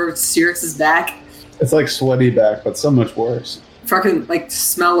all over Sirix's back. It's like sweaty back, but so much worse. Fucking, like, the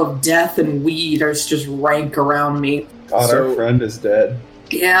smell of death and weed is just rank around me. God, our friend is dead.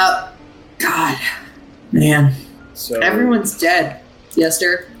 Yeah. God. Man. So everyone's dead. Yes,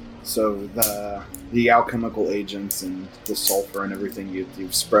 sir? So the alchemical agents and the sulfur and everything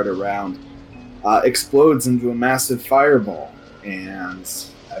you've spread around explodes into a massive fireball. And,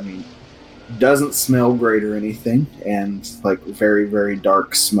 I mean, doesn't smell great or anything. And, like, very, very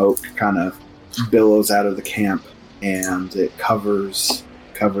dark smoke kind of billows out of the camp. And it covers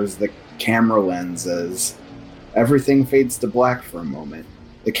the camera lens as everything fades to black for a moment.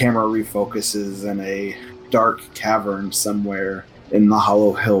 The camera refocuses in a dark cavern somewhere in the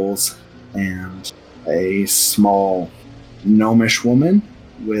Hollow Hills, and a small gnomish woman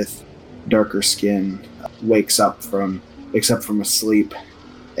with darker skin wakes up from a sleep,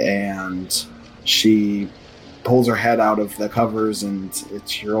 and she pulls her head out of the covers, and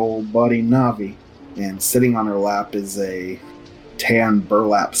it's your old buddy Navi. And sitting on her lap is a tan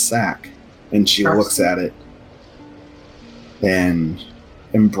burlap sack, and she looks at it, and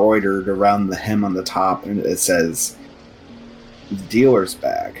embroidered around the hem on the top, and it says dealer's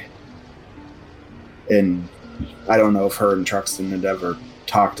bag. And I don't know if her and Truxton had ever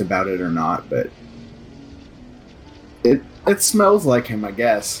talked about it or not, but it smells like him, I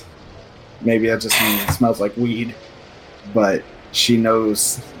guess. Maybe that just means it smells like weed, but she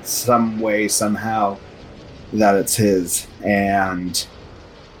knows some way, somehow, that it's his, and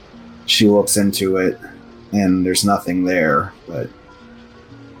she looks into it, and there's nothing there, but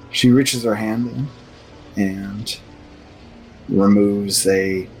she reaches her hand in and removes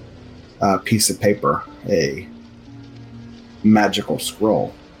a piece of paper, a magical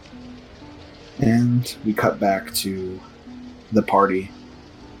scroll. And we cut back to the party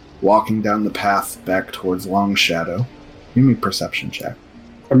walking down the path back towards Long Shadow. Give me a perception check.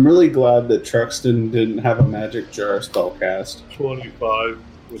 I'm really glad that Truxton didn't have a magic jar spellcast. 25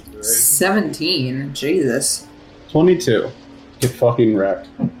 was great. 17. Jesus. 22. Get fucking wrecked.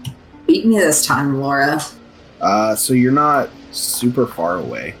 Beat me this time, Laura. So you're not super far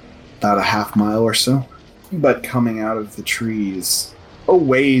away, about a half mile or so. But coming out of the trees, a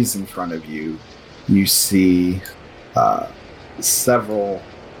ways in front of you, you see several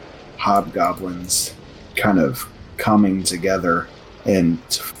hobgoblins kind of coming together and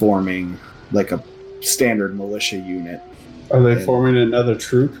forming like a standard militia unit. Are they forming another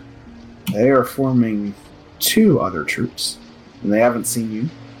troop? They are forming 2 other troops, and they haven't seen you,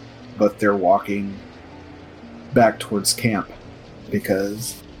 but they're walking back towards camp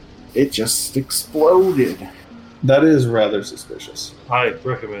because it just exploded. That is rather suspicious. I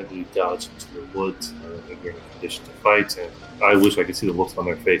recommend you dodge into the woods. I don't think you're in a condition to fight, and I wish I could see the looks on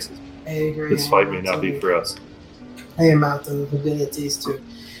their faces. I agree. This fight may not be for us. I am out of abilities to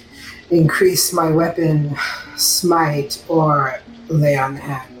increase my weapon smite or lay on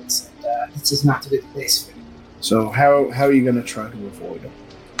hands. And, this is not a good place for me. So how are you going to try to avoid them?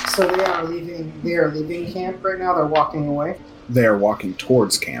 So they are leaving camp right now. They're walking away. They are walking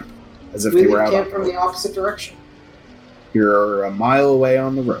towards camp, as if We they leave were out camp on from the the road. opposite direction. You're a mile away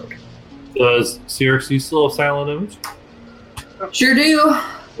on the road. Does CRC still have silent image? Sure do.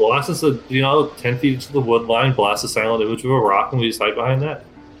 Blast us 10 feet into the wood line, blast a silent image of a rock, and we just hide behind that.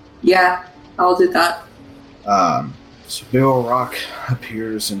 Yeah, I'll do that. So Bill Rock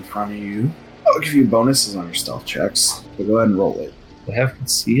appears in front of you. I'll give you bonuses on your stealth checks, so go ahead and roll it. I have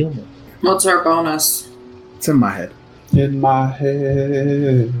concealment. What's our bonus? It's in my head. In my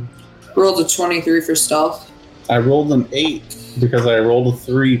head. Rolled a 23 for stealth. I rolled an 8 because I rolled a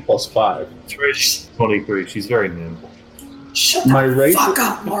 3 plus 5. That's right. She's 23. She's very nimble. Shut My the race- fuck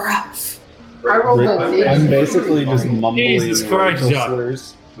up, Laura. I rolled a I'm negative basically 3. just mumbling Jesus Christ, racial Jacques.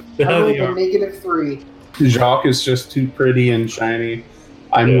 slurs. The I hell rolled you a are. negative 3. Jacques is just too pretty and shiny.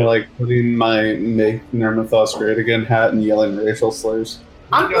 I'm Yeah. like putting my Make Nermathos Great Again hat and yelling racial slurs.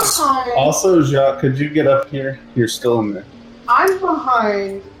 I'm behind. Also, Jacques, could you get up here? You're still in there. I'm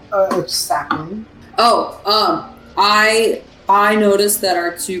behind a sapling. I noticed that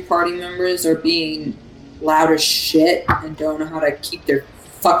our 2 party members are being loud as shit and don't know how to keep their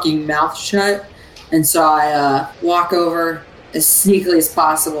fucking mouth shut. And so I walk over as sneakily as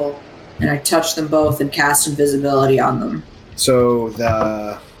possible and I touch them both and cast invisibility on them. So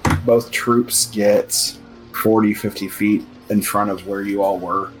both troops get 40, 50 feet in front of where you all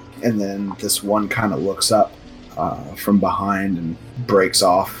were, and then this one kind of looks up from behind and breaks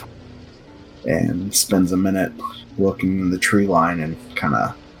off and spends a minute looking in the tree line and kind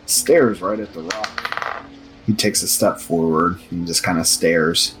of stares right at the rock. He takes a step forward and just kind of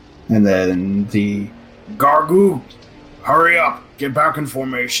stares, and then the Gargook, hurry up, get back in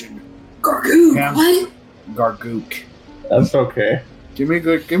formation. Gargook, Yeah. what? Gargook. That's okay. Give me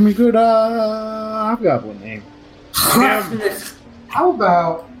good hobgoblin name. How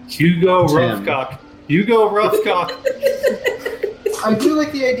about Hugo Tim. Roughcock. Hugo Roughcock. I do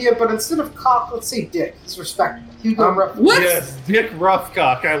like the idea, but instead of cock, let's say dick. It's respectable. Hugo Ruff. What? Yes, Dick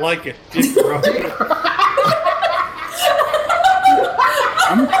Roughcock. I like it. Dick Roughcock.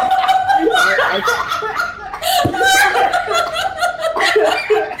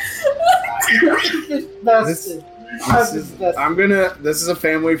 This is a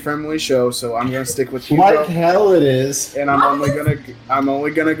family-friendly show, so I'm gonna stick with Hugo. Like hell it is. And I'm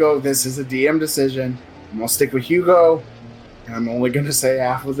only gonna go. This is a DM decision. I'm gonna stick with Hugo, I'm only gonna say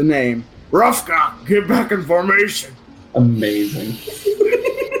half of the name. Roughcock, get back in formation. Amazing.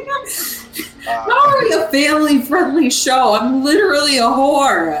 How are we a family-friendly show? I'm literally a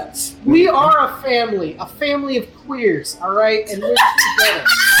whore. We are a family of queers, all right, and we're together.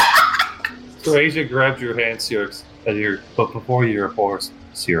 So Asia grabs your hand, Sirix, but before you're a horse,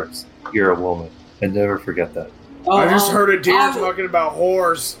 Sirix, you're a woman, and never forget that. I just heard a deer talking about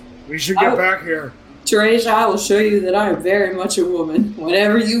whores. We should get back here. Teresia, I will show you that I am very much a woman.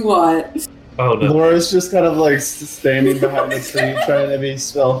 Whatever you want. Oh no. Laura's just kind of like standing behind the tree trying to be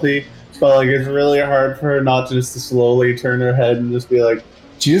stealthy, but like it's really hard for her not just to slowly turn her head and just be like,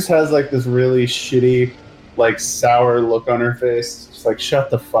 she just has like this really shitty, like sour look on her face. Just like, shut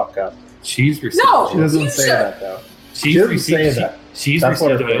the fuck up. She's received. No, She doesn't say that though. She's She doesn't received. say that. She's That's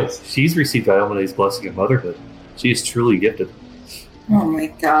what received. it is. She's received Iomede's blessing of motherhood. She is truly gifted. Oh my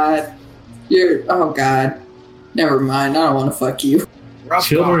god. Oh god. Never mind. I don't want to fuck you.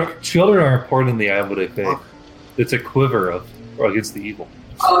 Children are important in the Iomede faith. It's a quiver against the evil.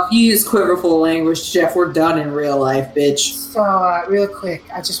 Oh, if you use quiverful language, Jeff, we're done in real life, bitch. So, real quick,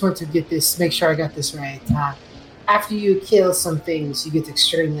 I just want to make sure I got this right. After you kill some things, you get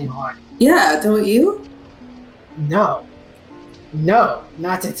extremely hard. Yeah, don't you? No,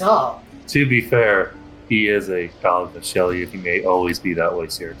 not at all. To be fair, he is a paladin of Shelley, and he may always be that way,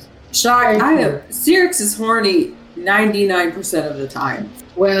 Sirix. Shock, Sirix is horny 99% of the time.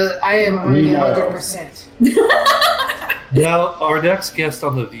 Well, I am only 100%. Now, our next guest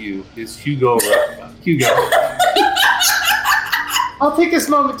on The View is Hugo Rathbun. Hugo. I'll take this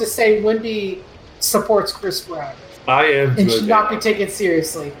moment to say Wendy supports Chris Brown I am and good. should not be taken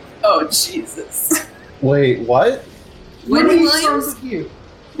seriously. Oh, Jesus. Wait, what? Wendy Wendy's Williams? from The View.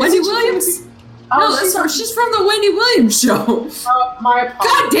 Wendy Isn't she Williams? Wendy? No, that's not. She's from the Wendy Williams show. My apologies.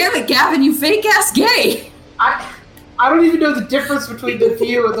 God damn it, Gavin, you fake ass gay. I don't even know the difference between The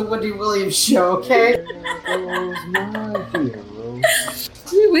View and the Wendy Williams show, okay?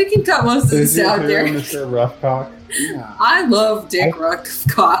 We can cut most of this out there. Mr. Roughcock? Yeah. I love Dick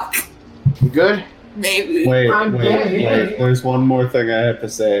Ruckcock. You good? Maybe. Wait. I'm gay. There's one more thing I have to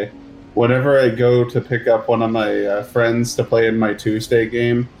say. Whenever I go to pick up one of my friends to play in my Tuesday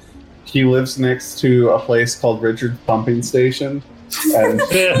game, he lives next to a place called Richard's Pumping Station. And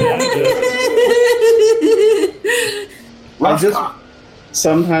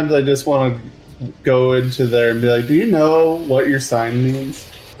sometimes I just want to go into there and be like, do you know what your sign means?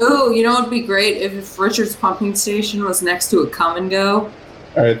 Ooh, you know what would be great if Richard's Pumping Station was next to a Come and Go?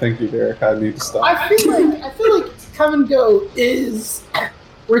 All right, thank you, Derek. I need to stop. I feel like Come and Go is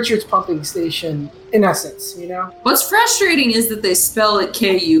Richard's Pumping Station in essence, you know? What's frustrating is that they spell it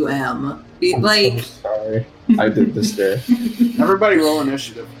K-U-M. I'm so sorry. I did this, Derek. Everybody roll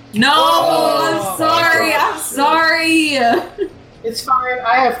initiative. No, Oh, I'm sorry. I'm sorry. It's fine.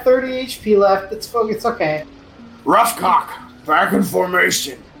 I have 30 HP left. It's okay. Roughcock, back in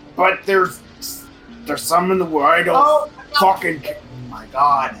formation. But there's some in the way I don't fucking. Oh my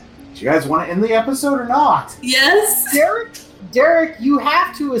god. Do you guys want to end the episode or not? Yes. Derek, you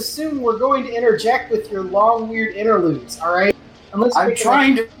have to assume we're going to interject with your long, weird interludes, all right? Unless I'm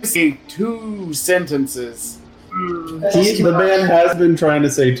trying to say 2 sentences. The man has been trying to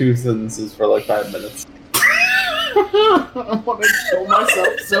say 2 sentences for like 5 minutes. I want to kill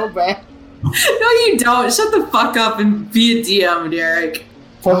myself so bad. No, you don't. Shut the fuck up and be a DM, Derek.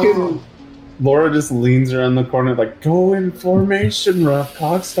 Fucking Laura just leans around the corner like, go in formation,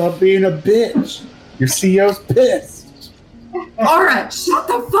 Roughcock. Stop being a bitch. Your CEO's pissed. All right, shut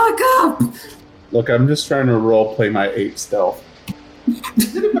the fuck up. Look, I'm just trying to roleplay my 8 stealth.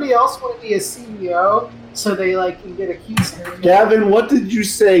 Does anybody else want to be a CEO so they can get a cute ceremony? Gavin, what did you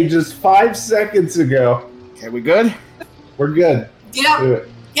say just 5 seconds ago? Okay, we good? We're good. Do Yep, it.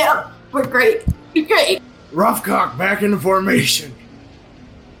 yep, we're great. We're great. Roughcock, back in formation.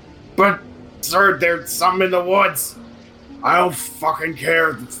 But, sir, there's some in the woods. I don't fucking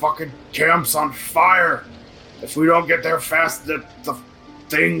care. The fucking camp's on fire. If we don't get there fast, the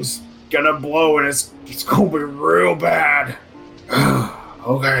thing's gonna blow and it's gonna be real bad.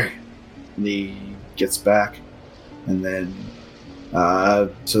 Okay. And he gets back, and then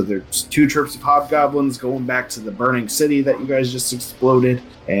so there's 2 trips of hobgoblins going back to the burning city that you guys just exploded,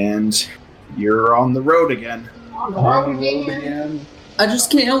 and you're on the road again. On the road again. I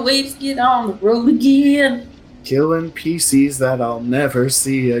just can't wait to get on the road again. Killing PCs that I'll never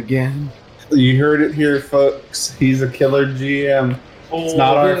see again. You heard it here, folks. He's a killer GM. It's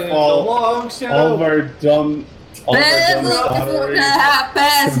not our fault. All of our dumb Bad luck is stottery half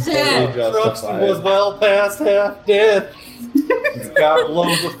past completely 10. justified. was well past half dead. Got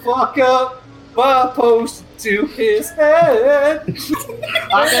blown the fuck up by a post to his head. Wait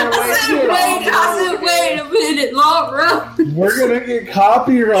a minute, Laura. We're gonna get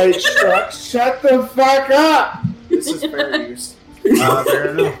copyright struck. Shut the fuck up. This is fair use. Fair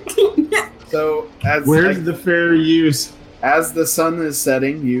enough. So, Where's the fair use? As the sun is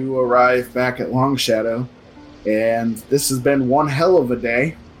setting, you arrive back at Long Shadow, and this has been one hell of a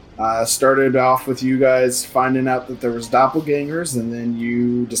day. Started off with you guys finding out that there was doppelgangers, and then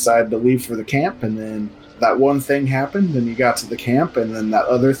you decided to leave for the camp, and then that one thing happened, and you got to the camp, and then that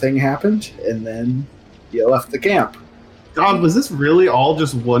other thing happened, and then you left the camp. God, was this really all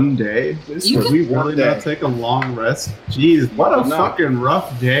just one day? Did we really not take a long rest? Jeez, what a fucking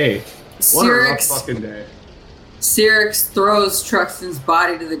rough day. What a rough fucking day. Cyrix throws Truxton's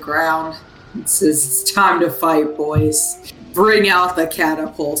body to the ground and says, "It's time to fight, boys. Bring out the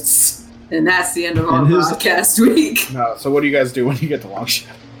catapults." And that's the end of our broadcast week. No, so what do you guys do when you get to Long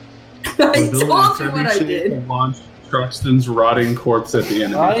Shadow? I told you what I did. Launch Truxton's rotting corpse at the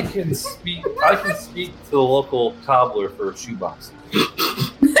enemy. I can speak to the local cobbler for a shoebox.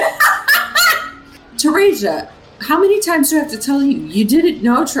 Teresia, how many times do I have to tell you? You didn't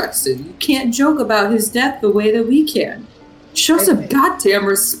know Truxton. You can't joke about his death the way that we can. Show some goddamn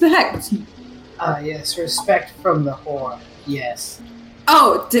respect. Yes, respect from the whore. Yes.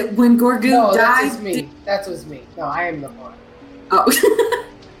 Oh, when Gorgoon died? That was me. No, I am the whore. Oh.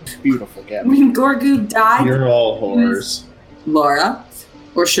 Beautiful, Gabby. When Gorgoon died? You're all whores. Laura.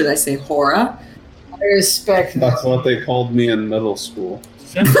 Or should I say Hora? I respect That's what they called me in middle school.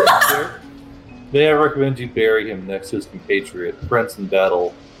 May I recommend you bury him next to his compatriot, friends in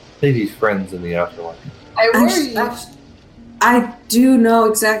battle, maybe friends in the afterlife. I do know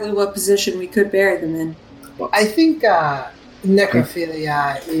exactly what position we could bury them in. I think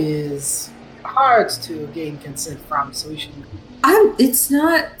necrophilia is hard to gain consent from, so we should... It's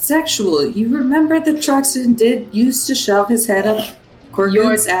not sexual. You remember that Truxton used to shove his head up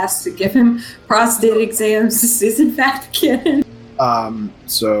Gorgoon's ass to give him prostate exams. This is in fact canon.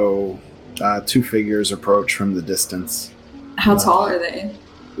 So two figures approach from the distance. How tall are they?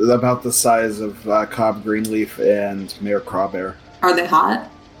 About the size of Cobb Greenleaf and Mayor Crawbear. Are they hot?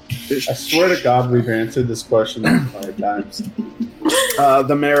 I swear to God, we've answered this question like 5 times.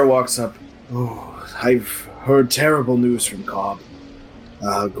 The mayor walks up. "Oh, I've heard terrible news from Cobb.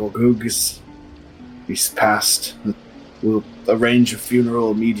 Gorgoog he's passed. We'll arrange a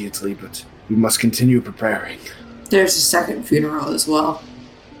funeral immediately, but we must continue preparing." There's a second funeral as well.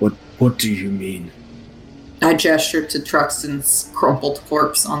 What do you mean? I gestured to Truxton's crumpled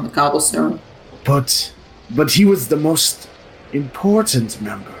corpse on the cobblestone. But he was the most important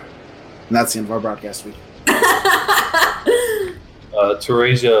member. And that's the end of our broadcast week.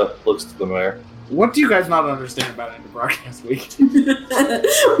 Teresia looks to the mayor. What do you guys not understand about end of broadcast week?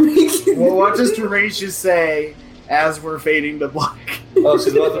 Well, what does Teresia say as we're fading to black? Oh,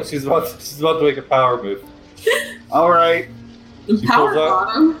 she's about to make a power move. All right. Power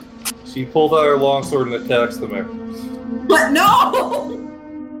bottom. She pulled out her longsword and attacks the mayor. But no!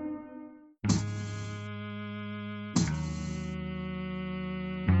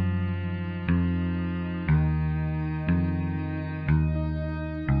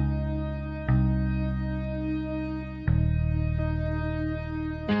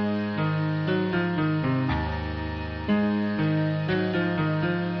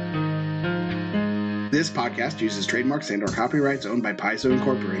 This podcast uses trademarks and/or copyrights owned by Paizo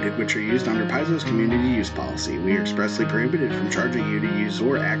Incorporated, which are used under Paizo's community use policy. We are expressly prohibited from charging you to use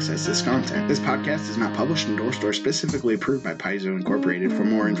or access this content. This podcast is not published, endorsed, or specifically approved by Paizo Incorporated. For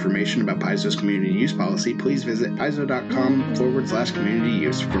more information about Paizo's community use policy, please visit paizo.com/community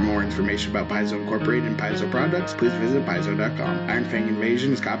use. For more information about Paizo Incorporated and Paizo products, please visit paizo.com. Iron Fang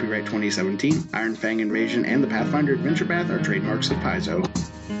Invasion is copyright 2017. Iron Fang Invasion and the Pathfinder Adventure Path are trademarks of Paizo.